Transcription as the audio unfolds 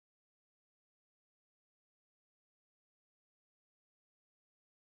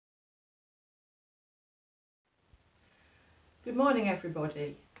Good morning,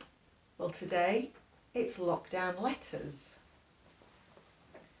 everybody. Well, today it's lockdown letters.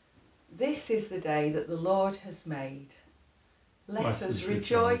 This is the day that the Lord has made. Let us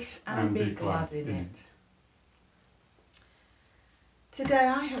rejoice and be glad in it. Today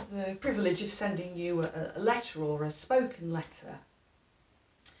I have the privilege of sending you a letter, or a spoken letter.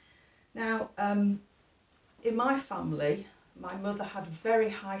 Now, in my family, my mother had very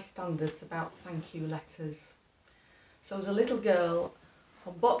high standards about thank you letters. So as a little girl,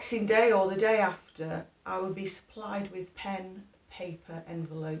 on Boxing Day or the day after, I would be supplied with pen, paper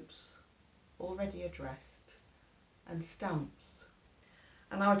envelopes, already addressed, and stamps.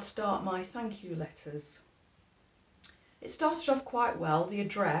 And I would start my thank you letters. It started off quite well, the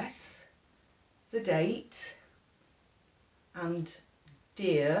address, the date, and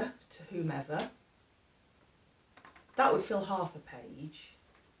dear to whomever. That would fill half a page.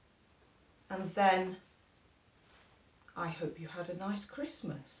 And then, I hope you had a nice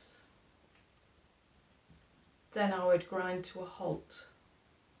Christmas. Then I would grind to a halt.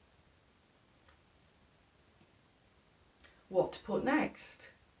 What to put next?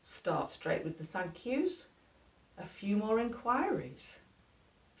 Start straight with the thank yous, a few more inquiries,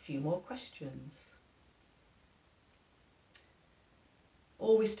 a few more questions.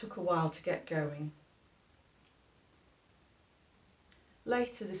 Always took a while to get going.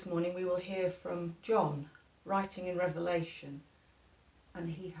 Later this morning we will hear from John, writing in Revelation, and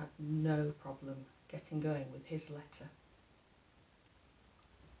he had no problem getting going with his letter.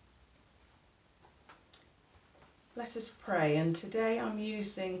 Let us pray, and today I'm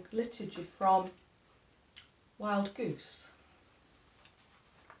using liturgy from Wild Goose.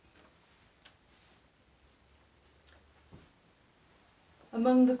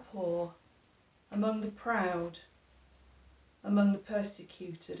 Among the poor, among the proud, among the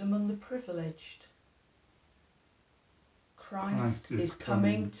persecuted, among the privileged, Christ is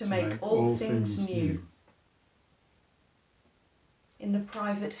coming to make all things new. In the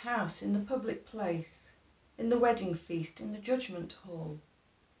private house, in the public place, in the wedding feast, in the judgment hall,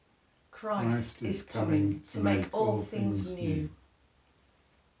 Christ is coming to make all things new.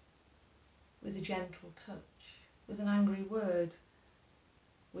 With a gentle touch, with an angry word,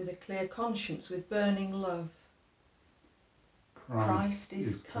 with a clear conscience, with burning love, Christ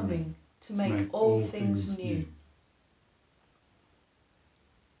is coming to make all things new.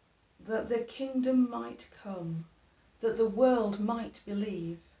 That the kingdom might come, that the world might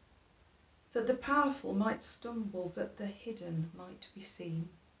believe, that the powerful might stumble, that the hidden might be seen.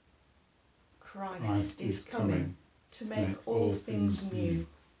 Christ is coming to make all things new.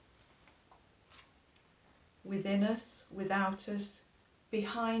 Within us, without us,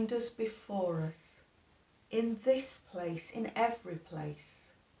 behind us, before us, in this place, in every place,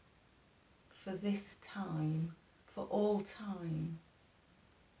 for this time, for all time,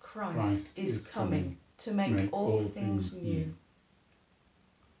 Christ is coming to make all things new.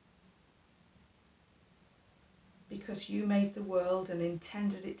 Because you made the world and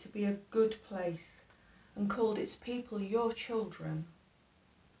intended it to be a good place and called its people your children.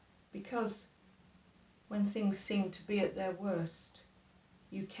 Because when things seemed to be at their worst,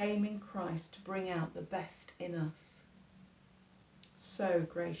 you came in Christ to bring out the best in us. So,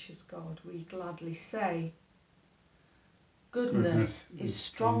 gracious God, we gladly say, goodness is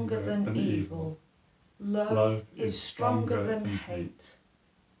stronger than evil. Love is stronger than hate.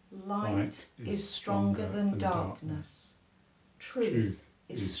 Light is stronger than darkness. Truth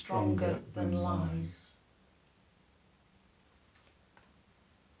is stronger than lies.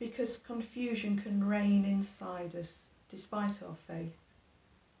 Because confusion can reign inside us despite our faith.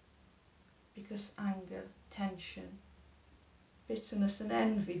 Because anger, tension, bitterness and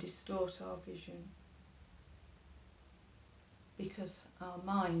envy distort our vision. Because our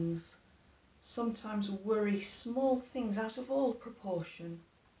minds sometimes worry small things out of all proportion.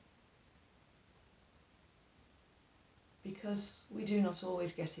 Because we do not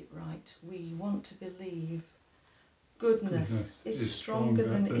always get it right, we want to believe goodness is stronger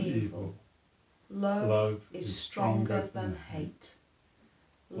than evil. Love is stronger than hate.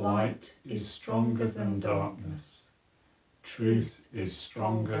 Light is stronger than darkness. Truth is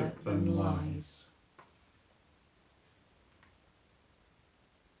stronger than lies.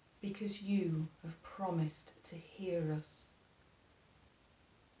 Because you have promised to hear us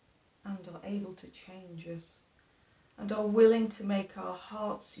and are able to change us and are willing to make our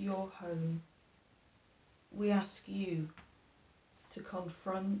hearts your home, we ask you to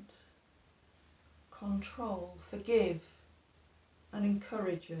confront, control, forgive, and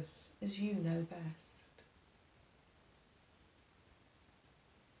encourage us as you know best.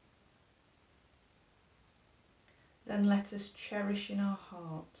 Then let us cherish in our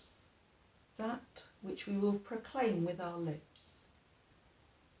hearts that which we will proclaim with our lips.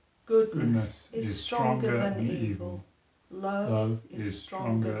 Goodness is stronger than evil. Love is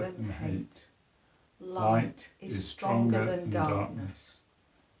stronger than hate. Light is stronger than darkness.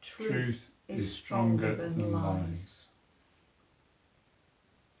 Truth is stronger than lies.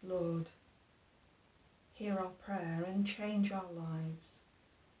 Lord, hear our prayer and change our lives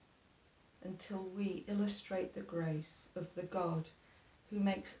until we illustrate the grace of the God who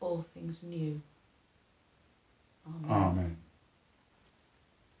makes all things new. Amen. Amen.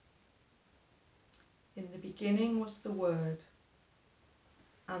 In the beginning was the Word,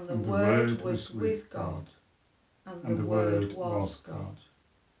 and the Word was with God, and the Word was God.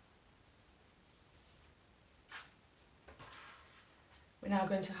 We're now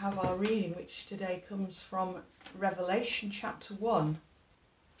going to have our reading, which today comes from Revelation chapter 1,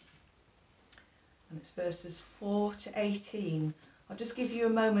 and it's verses 4 to 18. I'll just give you a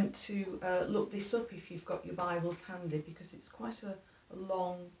moment to look this up if you've got your Bibles handy, because it's quite a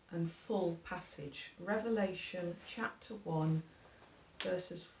long and full passage. Revelation chapter 1,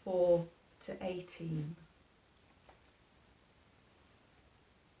 verses 4 to 18.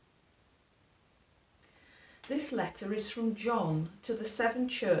 This letter is from John to the 7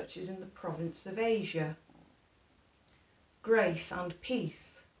 churches in the province of Asia. Grace and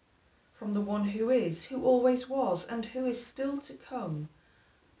peace from the one who is, who always was, and who is still to come,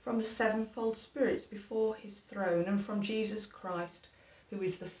 from the sevenfold spirits before his throne, and from Jesus Christ, who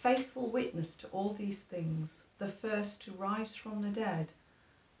is the faithful witness to all these things, the first to rise from the dead,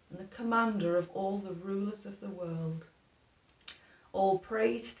 and the commander of all the rulers of the world. All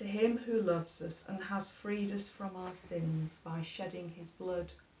praise to him who loves us and has freed us from our sins by shedding his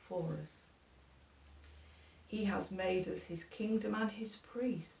blood for us. He has made us his kingdom and his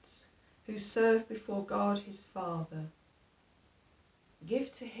priests, who serve before God his Father.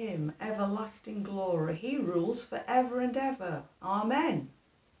 Give to him everlasting glory. He rules for ever and ever. Amen.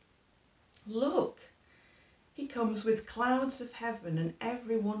 Look, he comes with clouds of heaven, and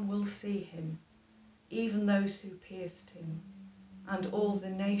everyone will see him, even those who pierced him. And all the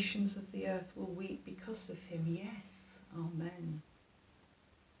nations of the earth will weep because of him. Yes, amen.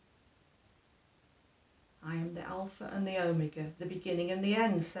 I am the Alpha and the Omega, the beginning and the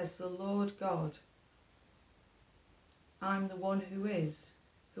end, says the Lord God. I'm the one who is,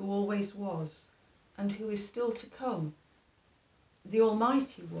 who always was, and who is still to come, the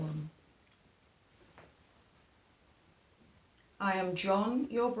Almighty One. I am John,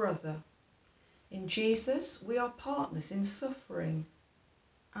 your brother. In Jesus we are partners in suffering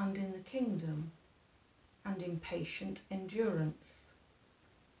and in the kingdom and in patient endurance.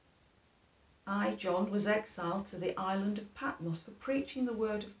 I, John, was exiled to the island of Patmos for preaching the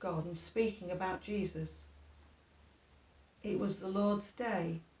word of God and speaking about Jesus. It was the Lord's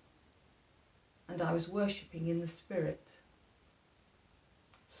day, and I was worshipping in the Spirit.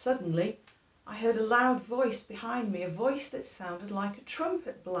 Suddenly, I heard a loud voice behind me, a voice that sounded like a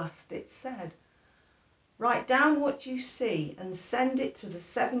trumpet blast. It said, "Write down what you see and send it to the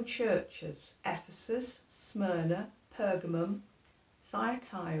 7 churches, Ephesus, Smyrna, Pergamum,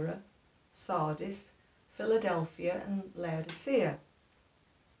 Thyatira, Sardis, Philadelphia and Laodicea."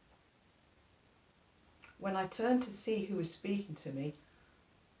 When I turned to see who was speaking to me,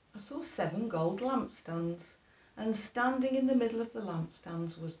 I saw 7 gold lampstands, and standing in the middle of the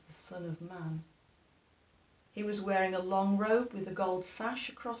lampstands was the Son of Man. He was wearing a long robe with a gold sash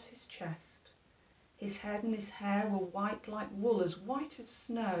across his chest. His head and his hair were white like wool, as white as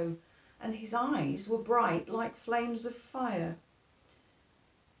snow, and his eyes were bright like flames of fire.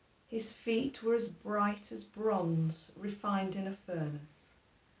 His feet were as bright as bronze refined in a furnace,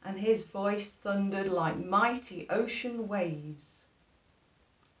 and his voice thundered like mighty ocean waves.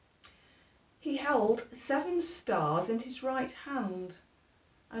 He held 7 stars in his right hand,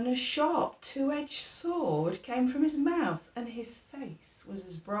 and a sharp 2-edged sword came from his mouth, and his face was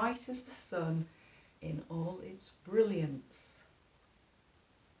as bright as the sun in all its brilliance.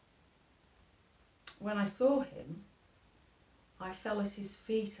 When I saw him, I fell at his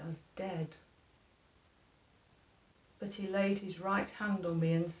feet as dead. But he laid his right hand on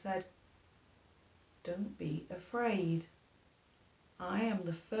me and said, "Don't be afraid. I am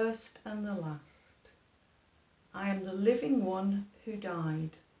the first and the last. I am the living one who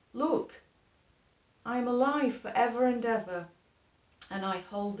died. Look, I am alive for ever and ever, and I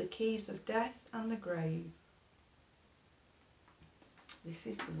hold the keys of death and the grave." This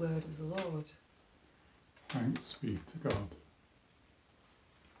is the word of the Lord. Thanks be to God.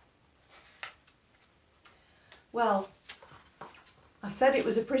 Well, I said it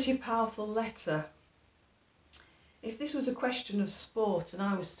was a pretty powerful letter. If this was a question of sport and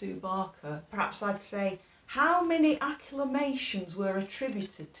I was Sue Barker, perhaps I'd say, how many acclamations were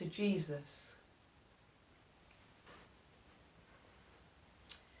attributed to Jesus?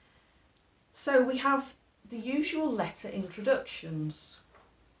 So we have the usual letter introductions.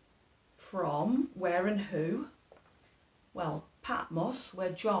 From, where and who. Well, Patmos,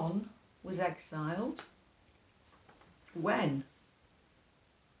 where John was exiled. When?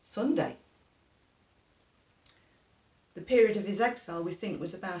 Sunday. The period of his exile, we think,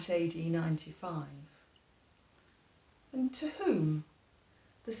 was about AD 95. And to whom?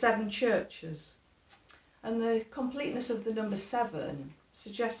 The 7 churches. And the completeness of the number 7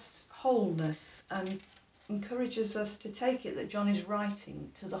 suggests wholeness and encourages us to take it that John is writing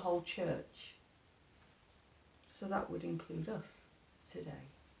to the whole church. So that would include us today.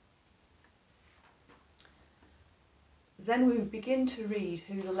 Then we begin to read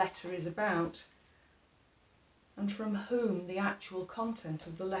who the letter is about and from whom the actual content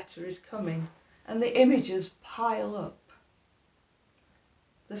of the letter is coming, and the images pile up.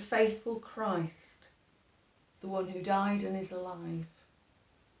 The faithful Christ, the one who died and is alive.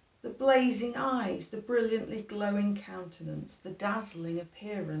 The blazing eyes, the brilliantly glowing countenance, the dazzling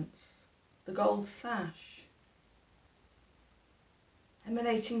appearance, the gold sash,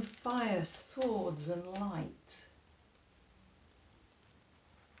 emanating fire, swords and light.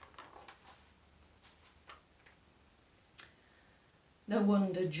 No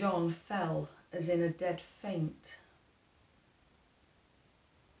wonder John fell as in a dead faint.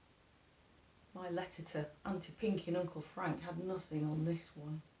 My letter to Auntie Pinky and Uncle Frank had nothing on this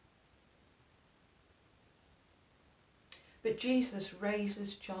one. But Jesus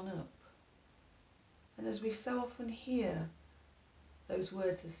raises John up. And as we so often hear, those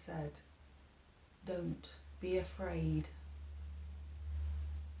words are said, don't be afraid.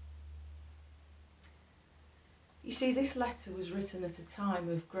 You see, this letter was written at a time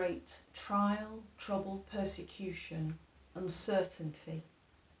of great trial, trouble, persecution, uncertainty.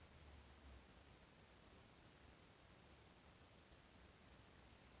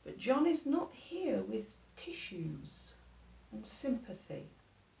 But John is not here with tissues and sympathy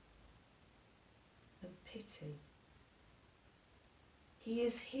and pity. He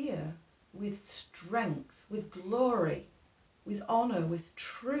is here with strength, with glory, with honour, with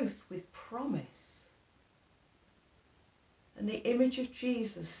truth, with promise. And the image of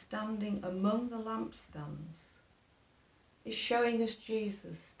Jesus standing among the lampstands is showing us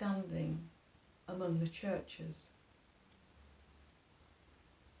Jesus standing among the churches.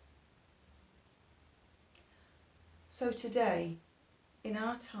 So today, in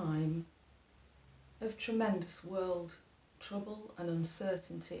our time of tremendous world trouble and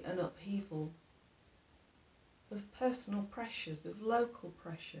uncertainty and upheaval, of personal pressures, of local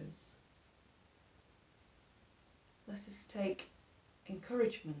pressures, let us take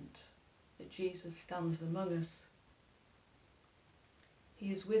encouragement that Jesus stands among us.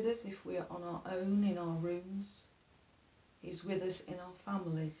 He is with us if we are on our own in our rooms. He is with us in our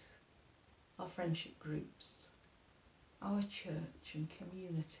families, our friendship groups, our church and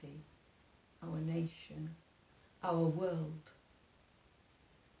community, our nation, our world.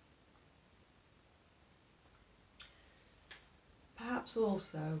 Perhaps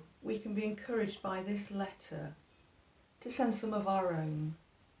also we can be encouraged by this letter to send some of our own,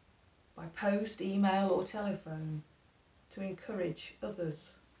 by post, email or telephone, to encourage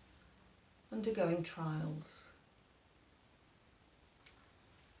others undergoing trials.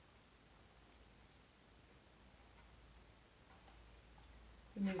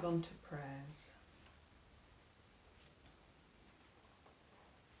 We move on to prayers.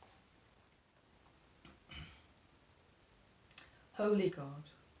 Holy God,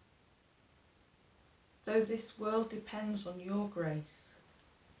 though this world depends on your grace,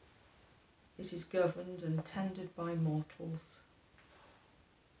 it is governed and tended by mortals.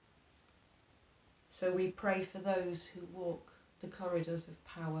 So we pray for those who walk the corridors of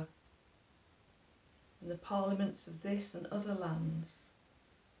power, in the parliaments of this and other lands,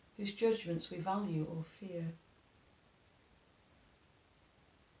 whose judgments we value or fear.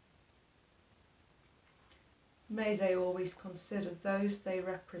 May they always consider those they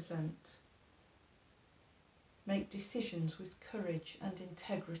represent, make decisions with courage and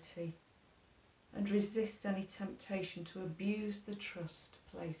integrity, and resist any temptation to abuse the trust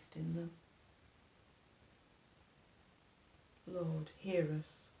placed in them. Lord, hear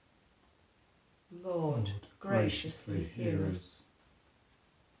us. Lord, graciously hear us.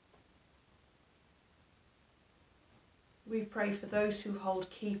 We pray for those who hold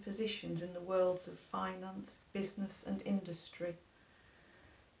key positions in the worlds of finance, business and industry,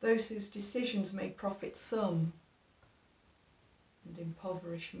 those whose decisions may profit some and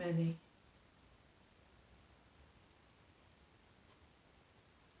impoverish many.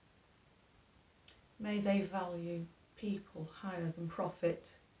 May they value people higher than profit.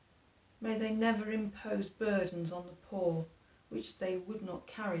 May they never impose burdens on the poor which they would not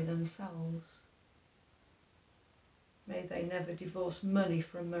carry themselves. May they never divorce money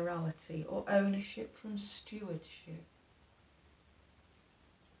from morality or ownership from stewardship.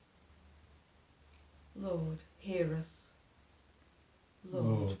 Lord, hear us.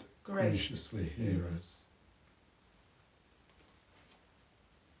 Lord, graciously hear us.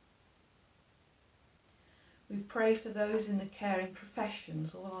 We pray for those in the caring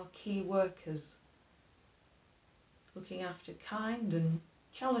professions, all our key workers, looking after kind and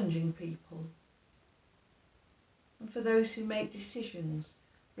challenging people, and for those who make decisions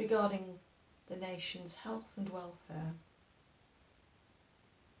regarding the nation's health and welfare.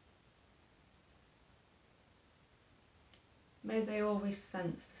 May they always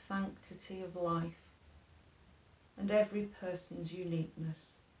sense the sanctity of life and every person's uniqueness.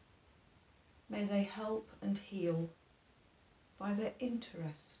 May they help and heal by their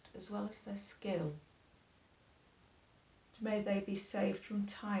interest as well as their skill. May they be saved from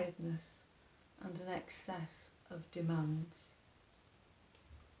tiredness and an excess of demands.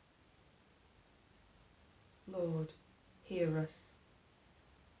 Lord, hear us.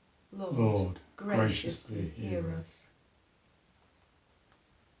 Lord, graciously hear us.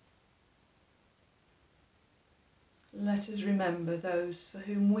 Let us remember those for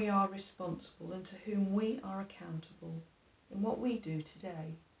whom we are responsible and to whom we are accountable in what we do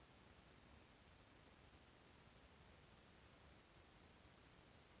today.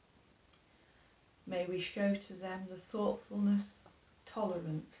 May we show to them the thoughtfulness,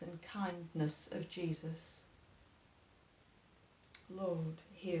 tolerance and kindness of Jesus. Lord,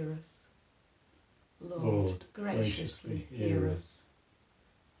 hear us. Lord, graciously hear us.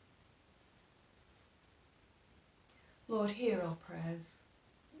 Lord, hear our prayers,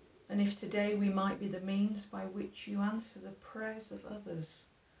 and if today we might be the means by which you answer the prayers of others,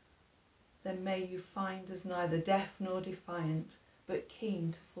 then may you find us neither deaf nor defiant, but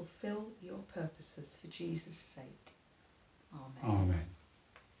keen to fulfil your purposes for Jesus' sake. Amen. Amen.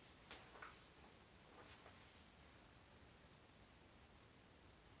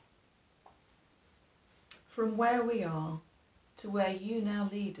 From where we are to where you now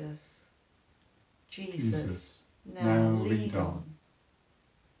lead us, Jesus. Now lead on.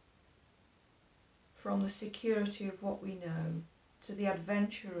 From the security of what we know to the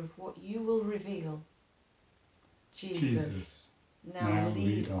adventure of what you will reveal, Jesus, now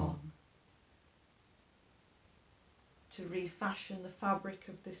lead on. To refashion the fabric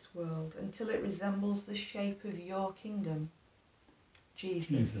of this world until it resembles the shape of your kingdom,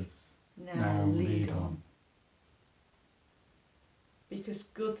 Jesus, now lead on. Because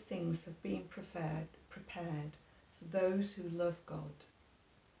good things have been prepared for those who love God.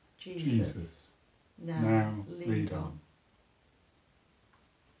 Jesus, now lead on.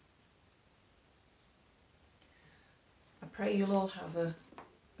 I pray you'll all have a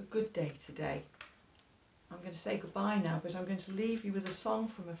good day today. I'm going to say goodbye now, but I'm going to leave you with a song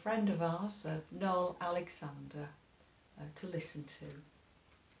from a friend of ours, Noel Alexander, to listen to.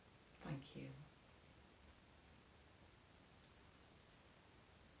 Thank you.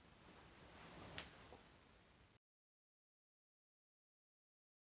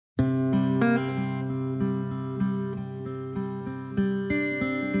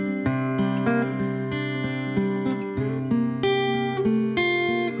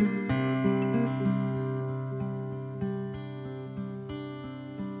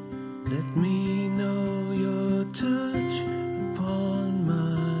 Let me know your touch upon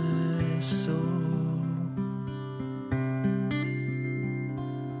my soul.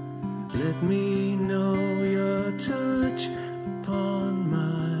 Let me know your touch upon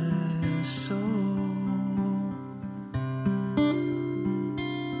my soul.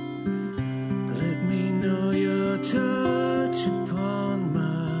 Let me know your touch upon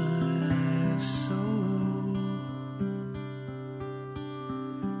my soul.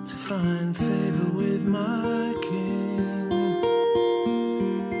 To find favor with my King,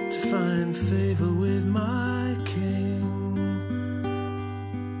 to find favor with my King.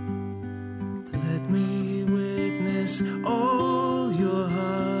 Let me witness all your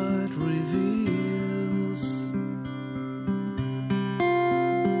heart reveals.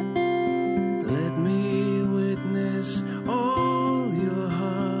 Let me witness all your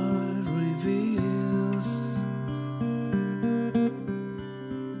heart reveals.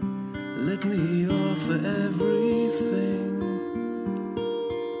 Let me offer everything.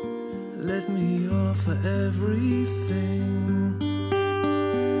 Let me offer everything.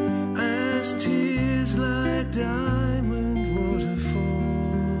 as tears like diamond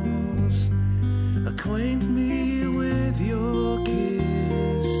waterfalls, acquaint me